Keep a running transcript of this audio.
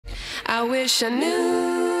I wish I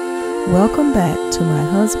knew. Welcome back to My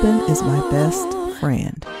Husband is My Best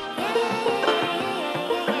Friend.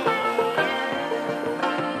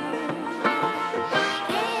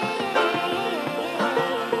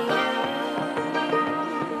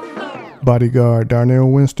 Bodyguard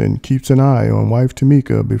Darnell Winston keeps an eye on wife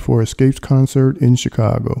Tamika before Xscape's concert in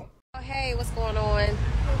Chicago. Oh, hey, what's going on?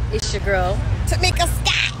 It's your girl, Tamika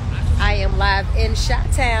Scott. I am live in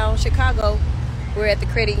Chi-Town, Chicago. We're at the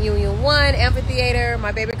Credit Union 1 Amphitheater.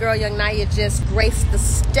 My baby girl, young Naya, just graced the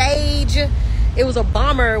stage. It was a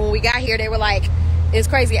bummer when we got here. They were like, it's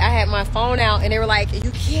crazy. I had my phone out and they were like,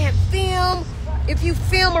 you can't film. If you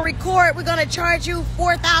film or record, we're going to charge you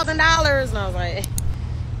 $4,000. And I was like,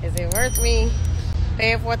 is it worth me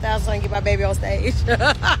paying $4,000 to get my baby on stage?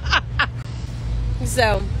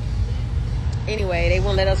 So, anyway, they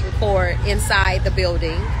won't let us record inside the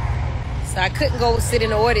building. So I couldn't go sit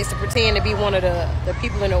in the audience to pretend to be one of the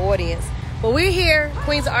people in the audience. But we're here,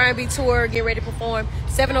 Queens of R&B Tour, getting ready to perform.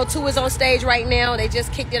 702 is on stage right now. They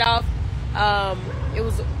just kicked it off. It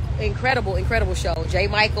was an incredible show. J.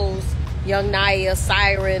 Michaels, Young Naya,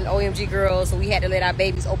 Siren, OMG Girls. So we had to let our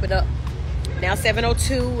babies open up. Now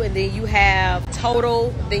 702, and then you have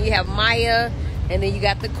Total, then you have Maya, and then you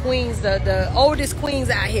got the queens, the oldest queens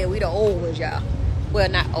out here. We the old ones, y'all. Well,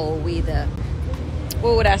 not old, we the,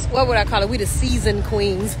 what would I call it? We the seasoned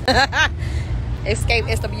queens. Xscape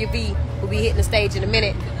SWV will be hitting the stage in a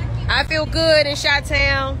minute. I feel good in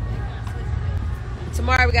Chi-Town.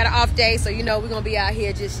 Tomorrow we got an off day, so you know we're gonna be out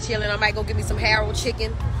here just chilling. I might go get me some Harold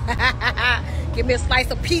chicken. Give me a slice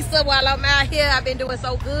of pizza while I'm out here. I've been doing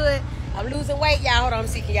so good. I'm losing weight, y'all. Hold on,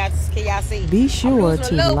 let me see. Can y'all see? Be sure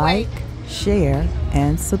to like, share,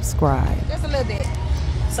 and subscribe. Just a little bit.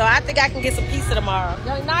 So I think I can get some pizza tomorrow.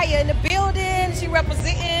 Young Naya in the building. She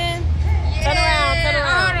representing. Yeah. Turn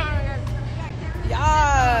around.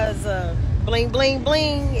 Yes. Bling, bling,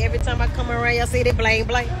 bling. Every time I come around, y'all see that bling,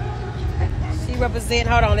 bling. She represent.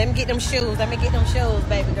 Hold on. Let me get them shoes.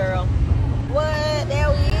 Baby girl. What?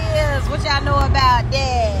 There he is. What y'all know about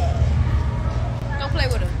that? Don't play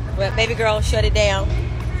with her. But baby girl, shut it down.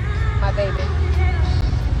 My baby.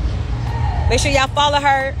 Make sure y'all follow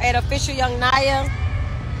her at Official Young Naya.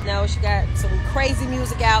 Now she got some crazy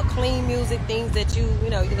music out, clean music, things that you can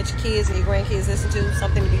let your kids and your grandkids listen to,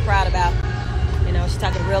 something to be proud about. You know, she's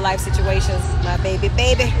talking real life situations. My baby.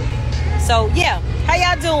 So yeah, how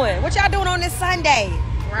y'all doing? What y'all doing on this Sunday?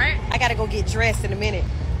 Right. I gotta go get dressed in a minute.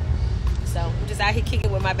 So I'm just out here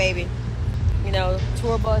kicking with my baby. You know,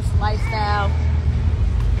 tour bus lifestyle.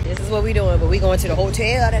 This is what we doing, but we going to the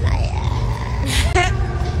hotel tonight.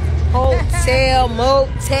 Hotel,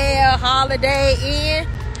 motel, Holiday Inn.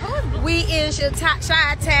 We in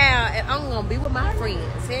Chi-Town, and I'm gonna be with my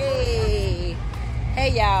friends. Hey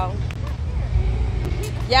y'all.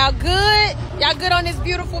 Y'all good? Y'all good on this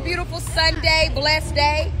beautiful Sunday, blessed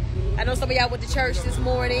day? I know some of y'all went to church this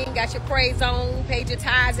morning, got your praise on, paid your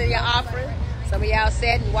tithes and your offering. Some of y'all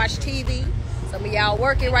sat and watched TV. Some of y'all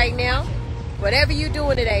working right now. Whatever you're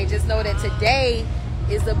doing today, just know that today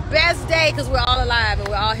is the best day because we're all alive and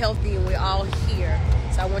we're all healthy and we're all here.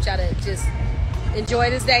 So I want y'all to just enjoy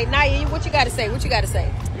this day. Naya, what you got to say? I ain't got to say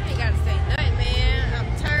nothing, man. I'm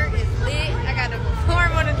turned. It's lit. I got to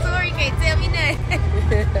perform on the tour. You can't tell me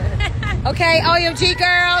nothing. Okay, OMG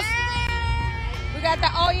girls. We got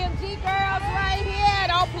the OMG girls right here.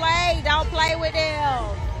 Don't play with them.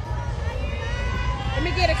 Let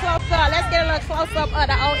me get a close up. Let's get a little close up of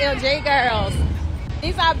the OMG girls.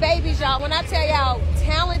 These are babies, y'all. When I tell y'all,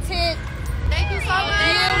 talented, thank you so much.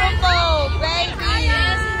 Beautiful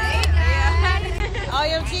babies.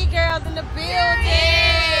 OMG girls in the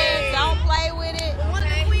building. Don't play with it. One of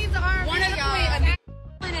the queens are one of the queens.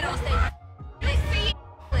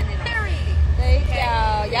 Thank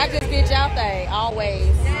y'all. Y'all just did y'all thing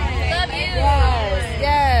always. Love you.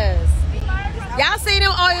 Yes. Y'all see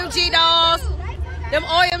them OMG dolls? Them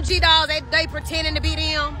OMG dolls, they pretending to be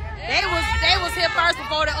them. They was here first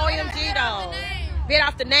before the OMG dolls. Bit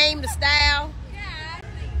off the name, the style.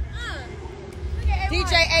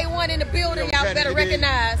 DJ A1 in the building, y'all better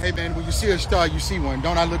recognize. Hey man, when you see a star, you see one.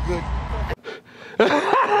 Don't I look good?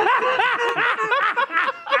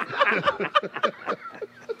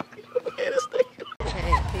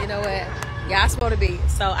 Hey, you know what? Y'all supposed to be.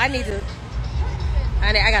 So I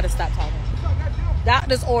gotta stop talking.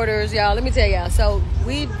 Doctor's orders, y'all. Let me tell y'all. So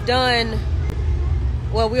we're on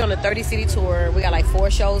a 30-city tour. We got like 4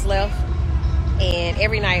 shows left. And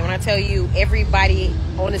every night, when I tell you, everybody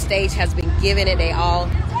on the stage has been giving it.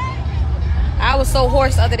 I was so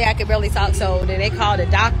hoarse the other day I could barely talk. So then they called a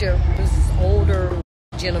doctor. This is older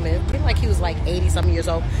gentleman. He like he was like 80-something years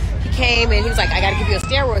old. He came and he was like, I gotta give you a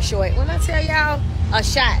steroid shot. When I tell y'all a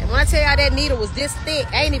shot, when I tell y'all that needle was this thick,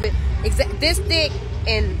 I ain't even this thick,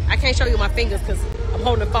 and I can't show you my fingers because I'm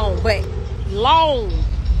holding the phone, but long.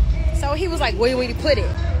 So he was like, where do you want me to put it?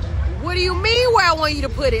 What do you mean where I want you to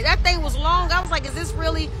put it? That thing was long. I was like, is this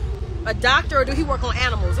really a doctor or do he work on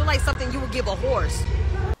animals? It's like something you would give a horse.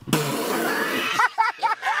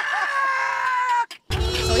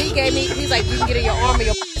 So he gave me, he's like, you can get in your arm or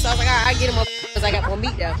your. So I was like, all right, I get him up because I got more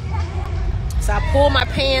meat there. So I pulled my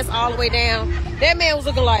pants all the way down. That man was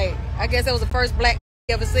looking like, I guess that was the first black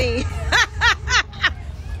he ever seen.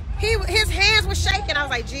 His hands were shaking. I was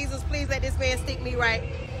like, Jesus, please let this man stick me right.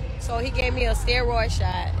 So he gave me a steroid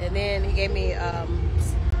shot, and then he gave me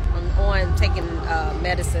on taking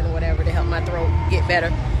medicine or whatever to help my throat get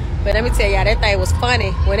better. But let me tell y'all, that thing was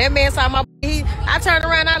funny. When that man saw my, I turned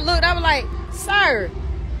around, I looked, I was like, sir,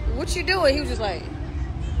 what you doing? He was just like,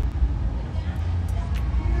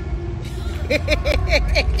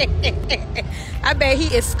 I bet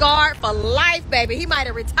he is scarred for life, baby. He might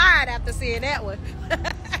have retired after seeing that one.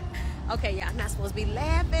 Okay, y'all, I'm not supposed to be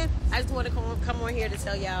laughing. I just want to come on here to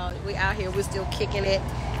tell y'all we out here, we're still kicking it.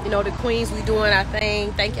 You know, the queens, we doing our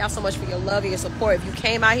thing. Thank y'all so much for your love and your support. If you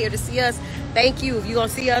came out here to see us, thank you. If you're going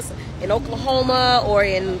to see us in Oklahoma or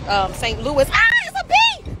in St. Louis. Ah, it's a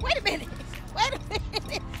bee! Wait a minute. Wait a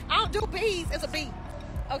minute. I don't do bees. It's a bee.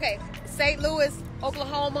 Okay, St. Louis,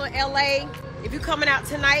 Oklahoma, LA. If you're coming out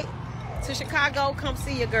tonight to Chicago, come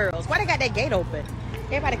see your girls. Why they got that gate open?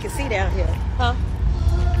 Everybody can see down here. Huh?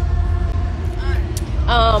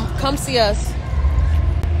 Come see us.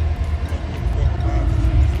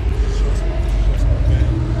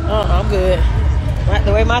 I'm good.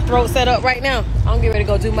 The way my throat's set up right now, I'm getting ready to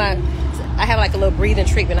go do I have like a little breathing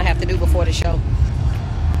treatment I have to do before the show.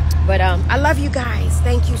 But I love you guys.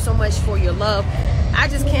 Thank you so much for your love. I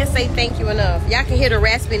just can't say thank you enough. Y'all can hear the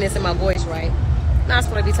raspiness in my voice, right? Not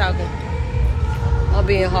supposed to be talking. I'm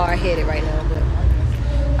being hard-headed right now. But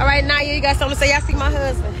all right, Naya, you got something to say? Y'all see my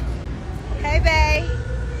husband. Hey, babe.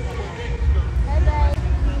 Hey, babe.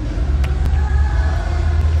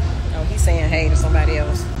 Oh, he's saying hey to somebody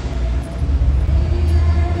else.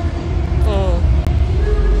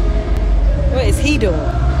 What is he doing?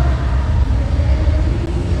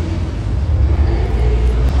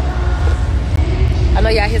 I know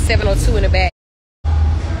y'all hear 702 in the back.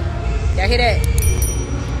 Y'all hear that? If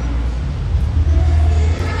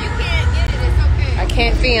you can't get it, it's okay. I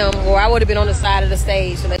can't film, or I would have been on the side of the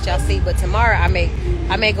stage to let y'all see. But tomorrow I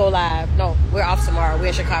may go live. No, we're off tomorrow. We're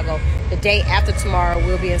in Chicago. The day after tomorrow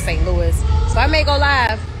we'll be in St. Louis. So I may go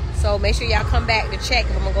live. So make sure y'all come back to check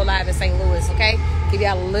if I'm gonna go live in St. Louis. Okay? Give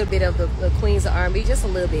y'all a little bit of the Queens of R&B, just a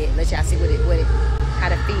little bit. Let y'all see how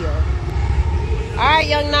to feel. All right,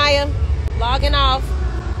 young Naya, logging off.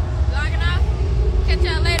 Logging off. Catch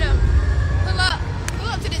y'all later. Pull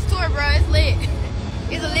up to this tour, bro. It's lit.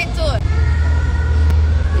 It's a lit tour.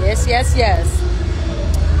 Yes, yes, yes.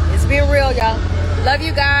 It's been real, y'all. Love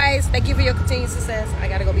you guys. Thank you for your continued success. I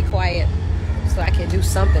gotta go be quiet so I can do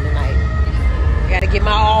something tonight. I gotta get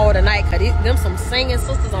my all tonight, cause them some singing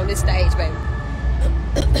sisters on this stage, baby.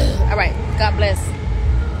 All right, God bless.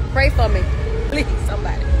 Pray for me, please,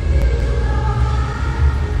 somebody.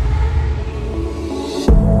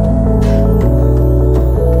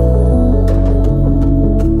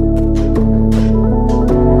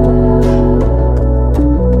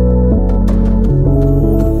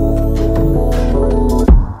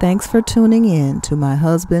 Thanks for tuning in to My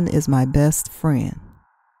Husband is My Best Friend.